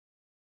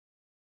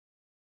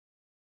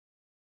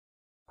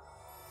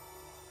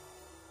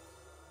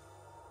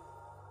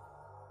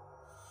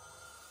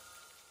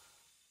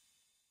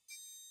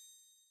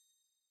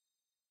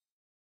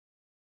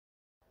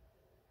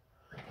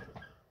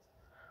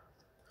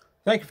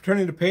Thank you for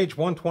turning to page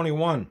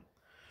 121.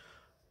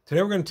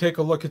 Today we're going to take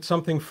a look at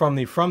something from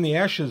the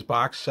Ashes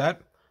box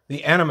set,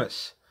 the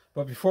Animus.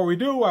 But before we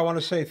do, I want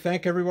to say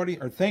thank you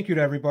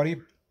to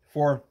everybody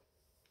for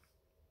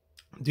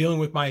dealing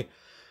with my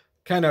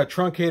kind of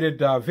truncated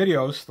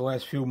videos the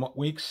last few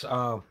weeks.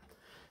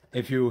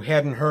 If you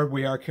hadn't heard,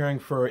 we are caring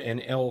for an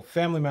ill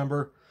family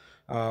member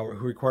who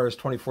requires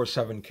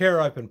 24/7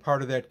 care. I've been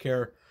part of that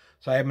care,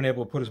 so I haven't been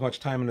able to put as much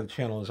time into the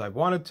channel as I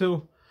wanted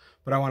to.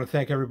 But I want to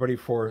thank everybody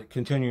for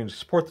continuing to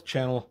support the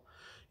channel,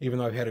 even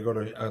though I've had to go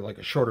to like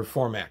a shorter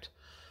format.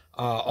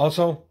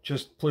 Also,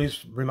 just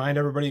please remind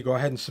everybody, go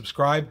ahead and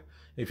subscribe.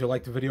 If you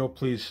like the video,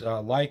 please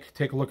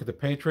take a look at the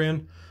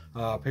Patreon.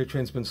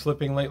 Patreon's been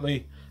slipping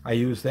lately. I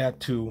use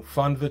that to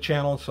fund the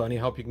channel, so any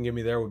help you can give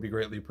me there would be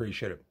greatly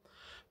appreciated.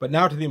 But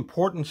now to the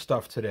important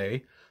stuff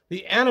today,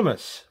 the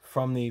Animus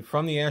from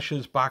the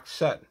Ashes box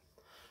set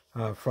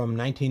from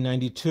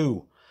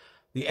 1992.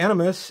 The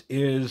Animus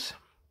is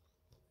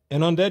an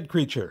undead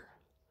creature.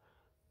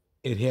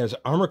 It has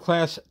armor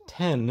class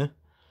 10,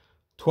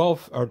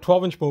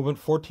 12-inch movement,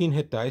 14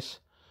 hit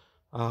dice.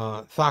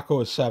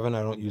 Thaco is 7.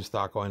 I don't use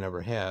Thaco. I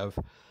never have.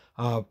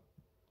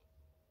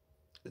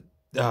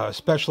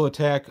 Special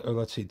attack, or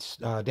let's see,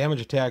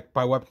 damage attack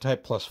by weapon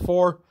type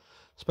 +4.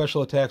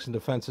 Special attacks and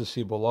defenses,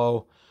 see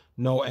below.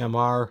 No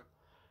MR.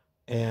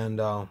 And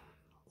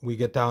we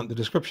get down the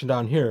description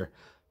down here.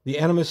 The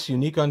Animus,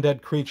 unique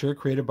undead creature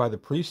created by the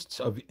priests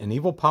of an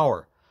evil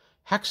power,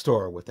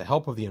 Hextor, with the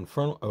help of the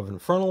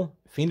infernal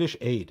fiendish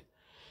aid.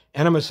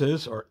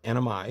 Animuses, or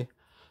animi,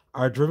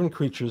 are driven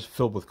creatures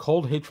filled with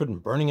cold hatred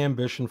and burning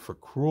ambition for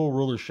cruel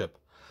rulership,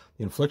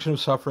 the infliction of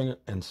suffering,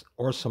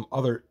 or some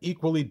other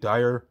equally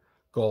dire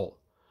goal.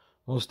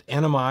 Most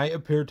animi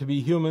appear to be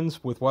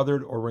humans with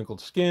weathered or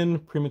wrinkled skin,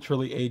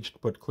 prematurely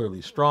aged but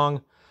clearly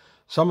strong.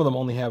 Some of them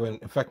only have an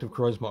effective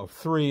charisma of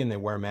 3, and they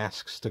wear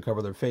masks to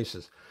cover their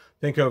faces.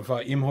 Think of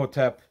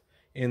Imhotep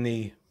in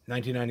the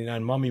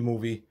 1999 Mummy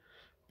movie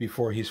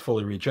before he's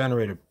fully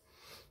regenerated.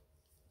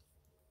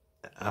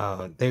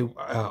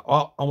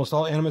 Almost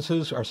all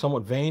Animuses are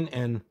somewhat vain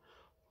and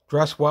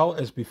dress well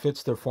as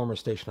befits their former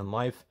station in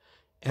life.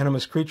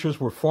 Animus creatures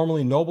were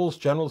formerly nobles,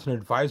 generals, and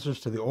advisors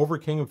to the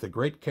Overking of the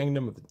great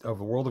kingdom of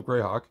the world of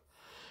Greyhawk,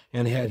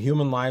 and had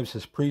human lives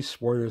as priests,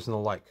 warriors, and the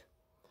like.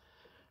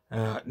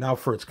 Now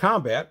for its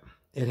combat,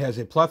 it has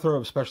a plethora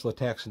of special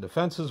attacks and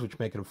defenses, which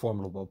make it a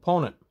formidable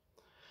opponent.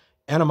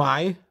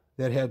 Animi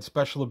that had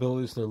special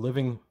abilities in their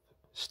living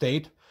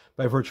state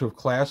by virtue of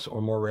class,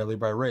 or more rarely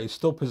by race,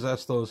 still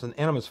possess those in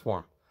Animus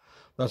form.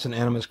 Thus, an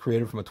Animus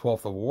created from a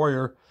 12th level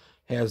warrior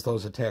has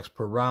those attacks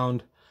per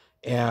round.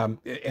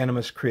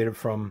 Animus created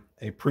from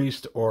a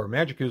priest or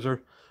magic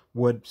user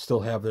would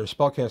still have their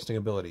spellcasting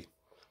ability.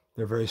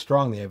 They're very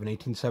strong. They have an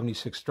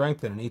 1876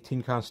 strength and an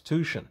 18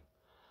 constitution.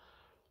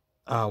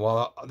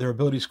 While their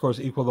ability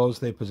scores equal those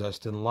they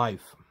possessed in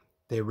life.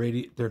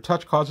 Their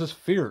touch causes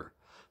fear.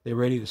 They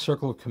radiate a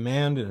circle of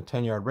command in a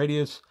 10-yard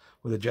radius.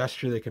 With a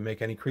gesture, they can make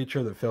any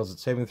creature that fails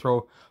its saving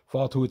throw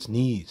fall to its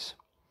knees.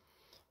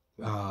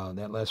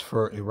 That lasts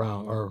for a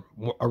round, or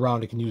a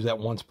round. It can use that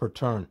once per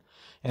turn.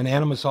 And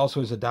Animus also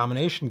has a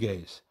domination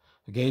gaze,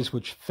 a gaze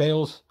which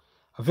fails.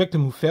 A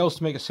victim who fails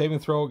to make a saving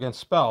throw against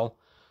spell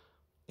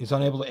is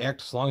unable to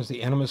act as long as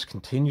the Animus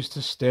continues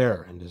to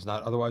stare and does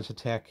not otherwise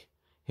attack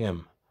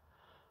him.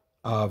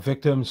 A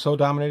victim so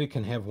dominated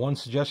can have one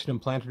suggestion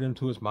implanted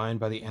into his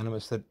mind by the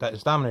Animus that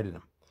has dominated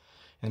him.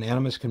 An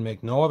Animus can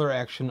make no other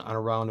action on a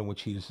round in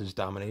which he uses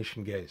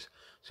domination gaze.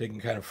 So he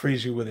can kind of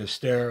freeze you with his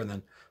stare and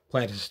then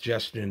plant a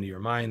suggestion into your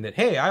mind that,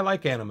 hey, I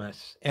like animi.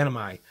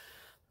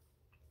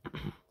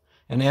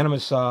 An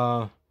Animus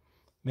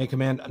may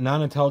command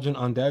non-intelligent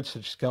undead,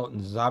 such as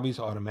skeletons and zombies,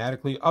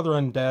 automatically. Other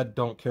undead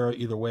don't care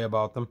either way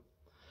about them.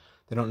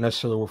 They don't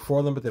necessarily work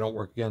for them, but they don't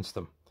work against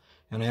them.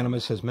 An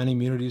Animus has many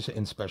immunities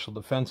and special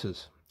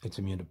defenses. It's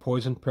immune to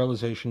poison,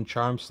 paralyzation,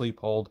 charm, sleep,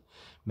 hold,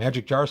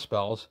 magic jar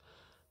spells,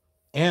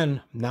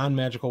 and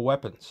non-magical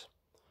weapons.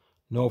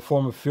 No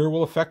form of fear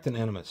will affect an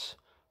Animus.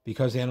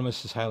 Because the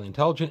Animus is highly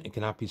intelligent, it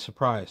cannot be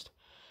surprised.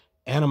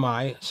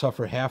 Animi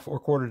suffer half or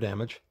quarter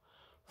damage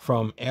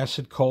from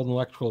acid, cold, and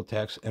electrical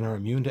attacks and are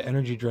immune to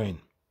energy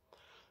drain.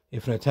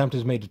 If an attempt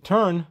is made to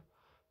turn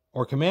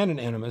or command an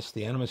Animus,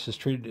 the Animus is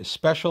treated as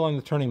special on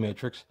the turning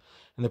matrix,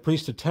 and the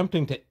priest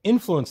attempting to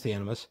influence the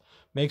Animus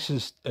makes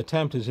his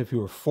attempt as if he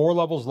were 4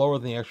 levels lower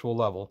than the actual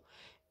level,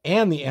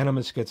 and the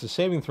Animus gets a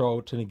saving throw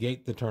to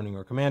negate the turning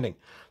or commanding.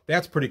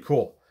 That's pretty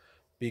cool,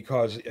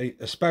 because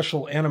a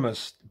special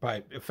Animus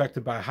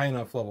affected by a high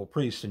enough level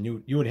priest, and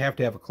you would have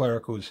to have a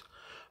cleric who's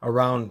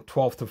around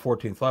 12th to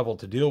 14th level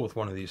to deal with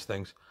one of these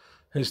things.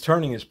 His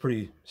turning is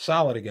pretty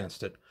solid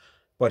against it,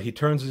 but he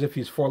turns as if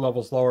he's 4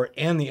 levels lower,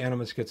 and the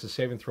Animus gets a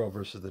saving throw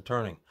versus the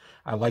turning.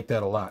 I like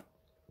that a lot.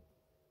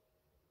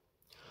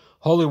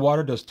 Holy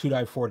water does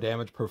 2d4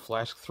 damage per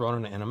flask thrown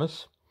in an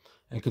Animus,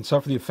 and can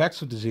suffer the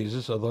effects of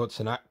diseases, although it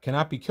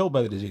cannot be killed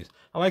by the disease.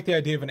 I like the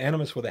idea of an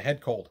Animus with a head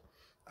cold.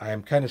 I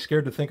am kind of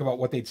scared to think about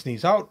what they'd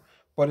sneeze out,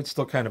 but it's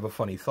still kind of a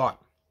funny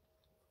thought.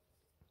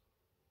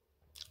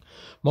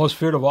 Most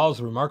feared of all is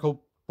the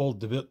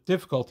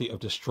difficulty of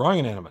destroying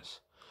an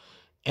Animus.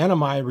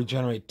 Animi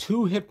regenerate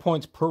 2 hit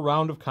points per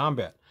round of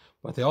combat,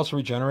 but they also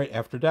regenerate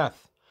after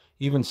death.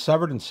 Even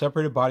severed and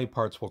separated body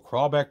parts will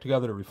crawl back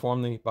together to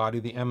reform the body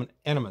of the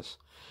Animus.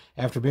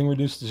 After being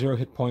reduced to 0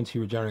 hit points, he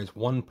regenerates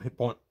 1 hit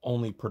point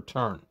only per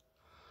turn.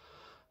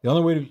 The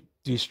only way to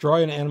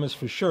destroy an Animus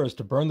for sure is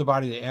to burn the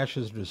body to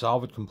ashes or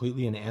dissolve it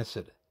completely in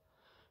acid.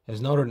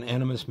 As noted, an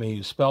Animus may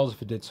use spells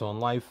if it did so in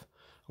life.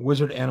 A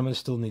wizard Animus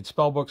still needs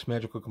spellbooks,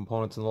 magical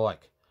components, and the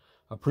like.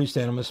 A priest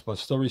Animus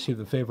must still receive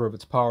the favor of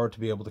its power to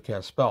be able to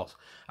cast spells.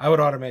 I would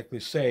automatically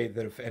say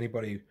that if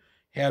anybody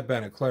had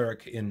been a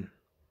cleric in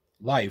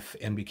life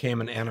and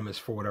became an Animus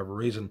for whatever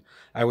reason,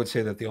 I would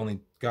say that the only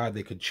god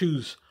they could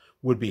choose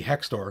would be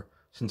Hextor,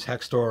 since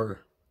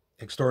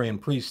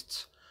Hextorian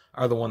priests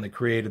are the one that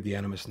created the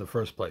Animus in the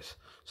first place.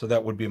 So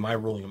that would be my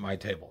ruling at my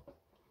table.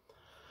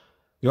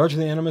 The origin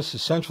of the Animus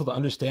is central to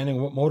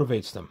understanding what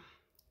motivates them.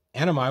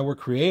 Animi were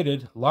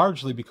created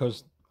largely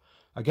because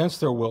against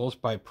their wills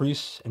by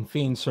priests and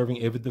fiends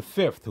serving Ivid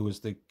V, who was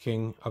the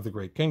king of the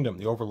Great Kingdom,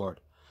 the Overlord.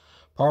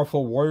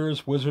 Powerful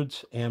warriors,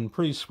 wizards, and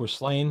priests were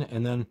slain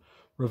and then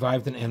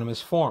revived in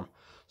Animus form.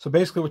 So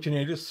basically what you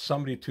need is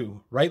somebody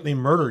to rightly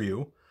murder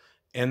you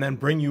and then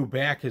bring you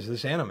back as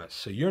this Animus.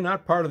 So you're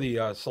not part of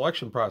the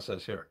selection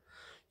process here.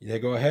 They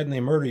go ahead and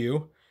they murder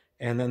you,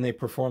 and then they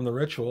perform the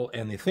ritual,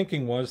 and the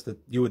thinking was that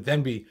you would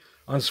then be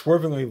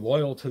unswervingly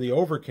loyal to the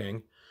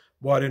Overking,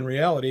 but in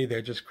reality,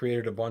 they just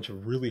created a bunch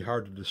of really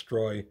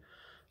hard-to-destroy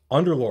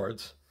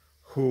underlords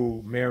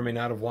who may or may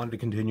not have wanted to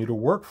continue to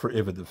work for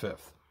Ivid V.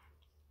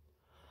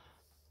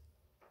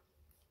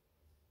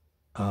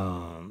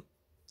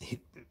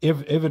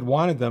 Ivid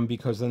wanted them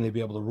because then they'd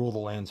be able to rule the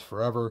lands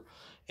forever,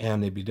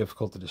 and they'd be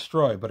difficult to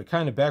destroy, but it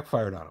kind of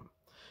backfired on him.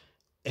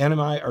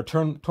 Animi are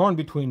torn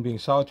between being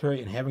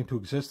solitary and having to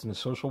exist in a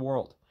social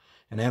world.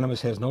 An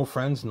Animus has no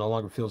friends and no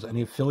longer feels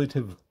any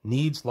affiliative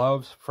needs,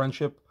 loves,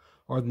 friendship,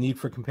 or the need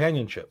for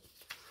companionship.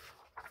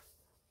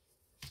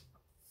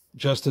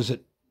 Just as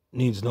it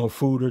needs no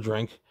food or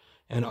drink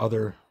and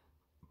other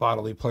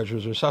bodily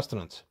pleasures or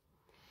sustenance.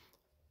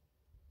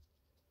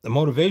 The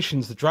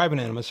motivations that drive an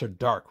Animus are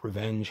dark: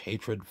 revenge,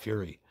 hatred,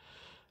 fury.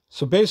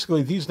 So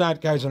basically, these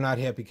guys are not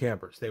happy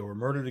campers. They were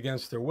murdered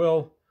against their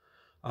will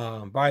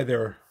by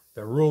their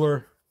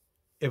ruler,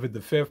 Ivid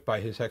V, by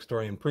his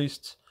Hextorian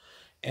priests,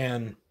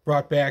 and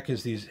brought back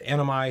as these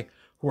Animi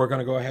who are going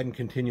to go ahead and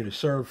continue to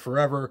serve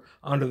forever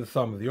under the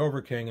thumb of the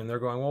Overking. And they're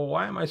going, well,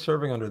 why am I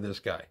serving under this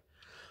guy?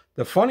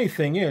 The funny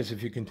thing is,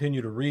 if you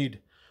continue to read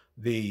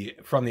the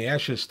From the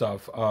Ashes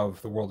stuff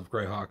of the world of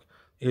Greyhawk,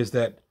 is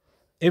that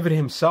Ivid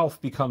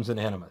himself becomes an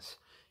Animus.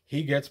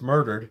 He gets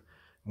murdered.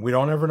 We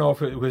don't ever know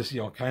if it was,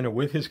 kind of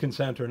with his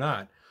consent or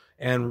not,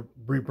 and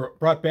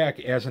brought back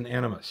as an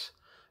Animus.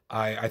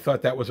 I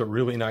thought that was a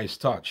really nice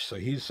touch. So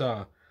he's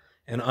an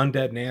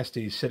undead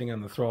nasty sitting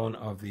on the throne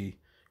of the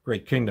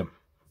Great Kingdom.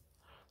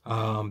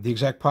 The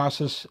exact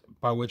process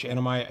by which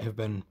Animi have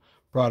been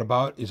brought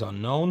about is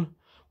unknown.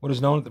 What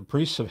is known is that the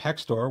priests of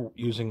Hextor,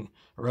 using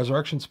a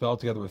resurrection spell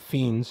together with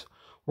fiends,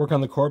 work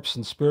on the corpse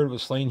and spirit of a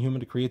slain human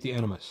to create the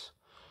Animus,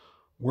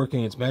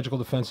 working its magical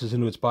defenses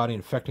into its body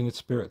and affecting its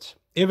spirits.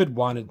 Ivid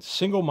wanted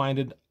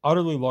single-minded,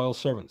 utterly loyal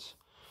servants.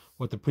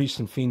 What the priests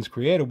and fiends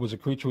created was a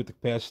creature with the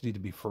capacity to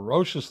be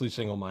ferociously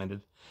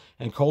single-minded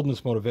and cold in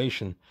its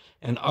motivation,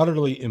 and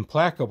utterly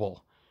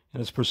implacable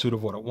in its pursuit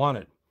of what it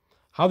wanted.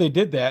 How they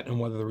did that and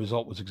whether the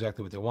result was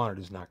exactly what they wanted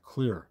is not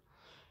clear.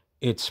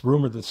 It's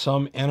rumored that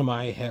some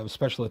Animi have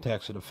special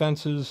attacks or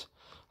defenses.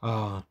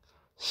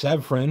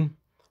 Savfrin,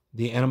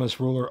 the Animus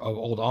ruler of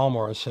Old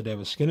Almor, is said to have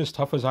a skin as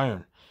tough as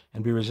iron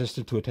and be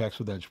resistant to attacks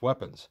with edged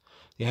weapons.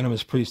 The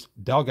Animus priest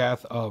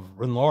Delgath of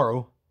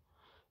Rinloru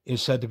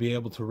is said to be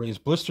able to raise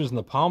blisters in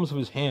the palms of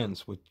his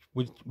hands with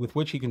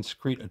which he can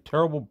secrete a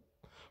terrible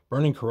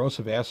burning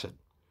corrosive acid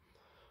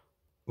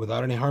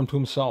without any harm to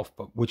himself,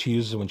 but which he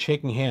uses when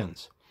shaking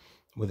hands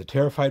with a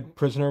terrified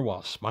prisoner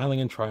while smiling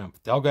in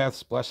triumph.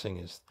 Delgath's blessing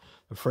is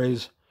the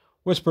phrase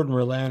whispered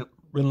in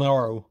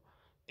Rinloru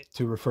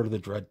to refer to the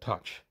dread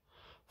touch.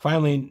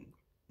 Finally,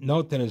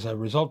 note that as a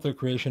result of their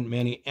creation,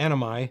 many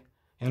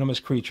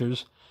Animus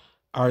creatures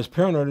are as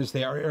paranoid as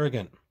they are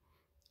arrogant.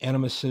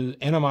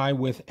 Animi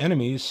with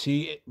enemies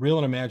see real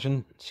and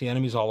imagine, see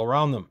enemies all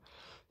around them.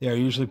 They are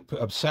usually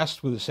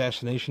obsessed with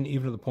assassination,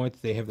 even to the point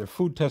that they have their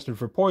food tested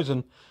for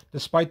poison,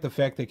 despite the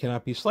fact they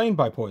cannot be slain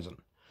by poison.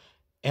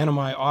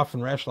 Animi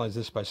often rationalize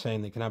this by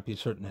saying they cannot be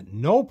certain that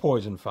no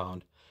poison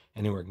found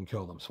anywhere can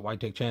kill them, so why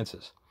take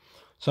chances?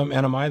 Some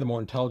Animi, the more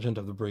intelligent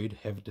of the breed,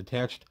 have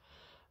detached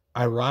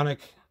ironic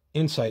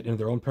insight into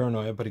their own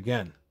paranoia, but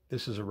again,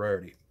 this is a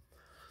rarity.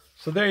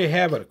 So there you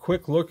have it, a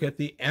quick look at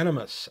the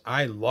Animus.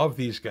 I love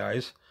these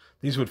guys.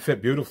 These would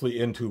fit beautifully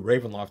into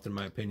Ravenloft, in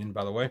my opinion,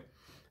 by the way,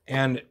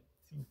 and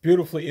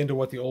beautifully into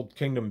what the Old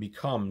Kingdom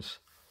becomes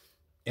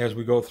as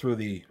we go through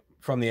the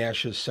From the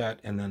Ashes set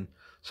and then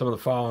some of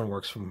the following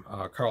works from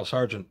Carl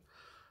Sargent.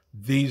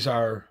 These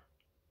are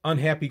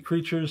unhappy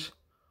creatures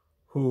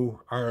who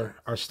are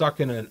stuck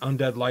in an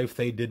undead life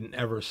they didn't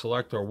ever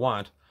select or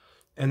want,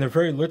 and they're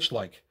very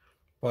lich-like.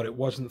 but it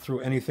wasn't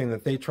through anything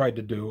that they tried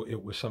to do.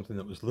 It was something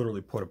that was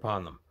literally put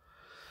upon them.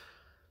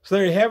 So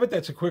there you have it.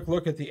 That's a quick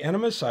look at the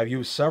Animus. I've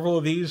used several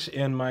of these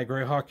in my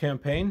Greyhawk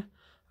campaign.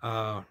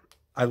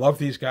 I love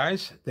these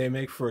guys. They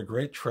make for a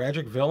great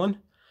tragic villain.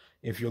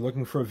 If you're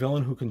looking for a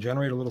villain who can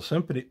generate a little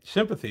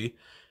sympathy,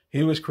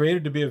 he was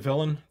created to be a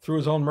villain through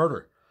his own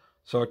murder.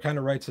 So it kind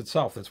of writes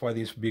itself. That's why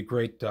these would be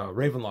great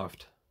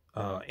Ravenloft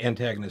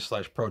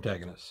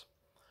antagonists/protagonists.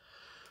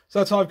 So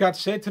that's all I've got to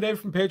say today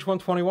from page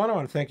 121. I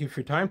want to thank you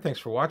for your time. Thanks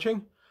for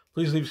watching.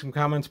 Please leave some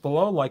comments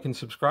below, like and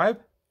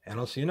subscribe, and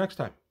I'll see you next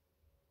time.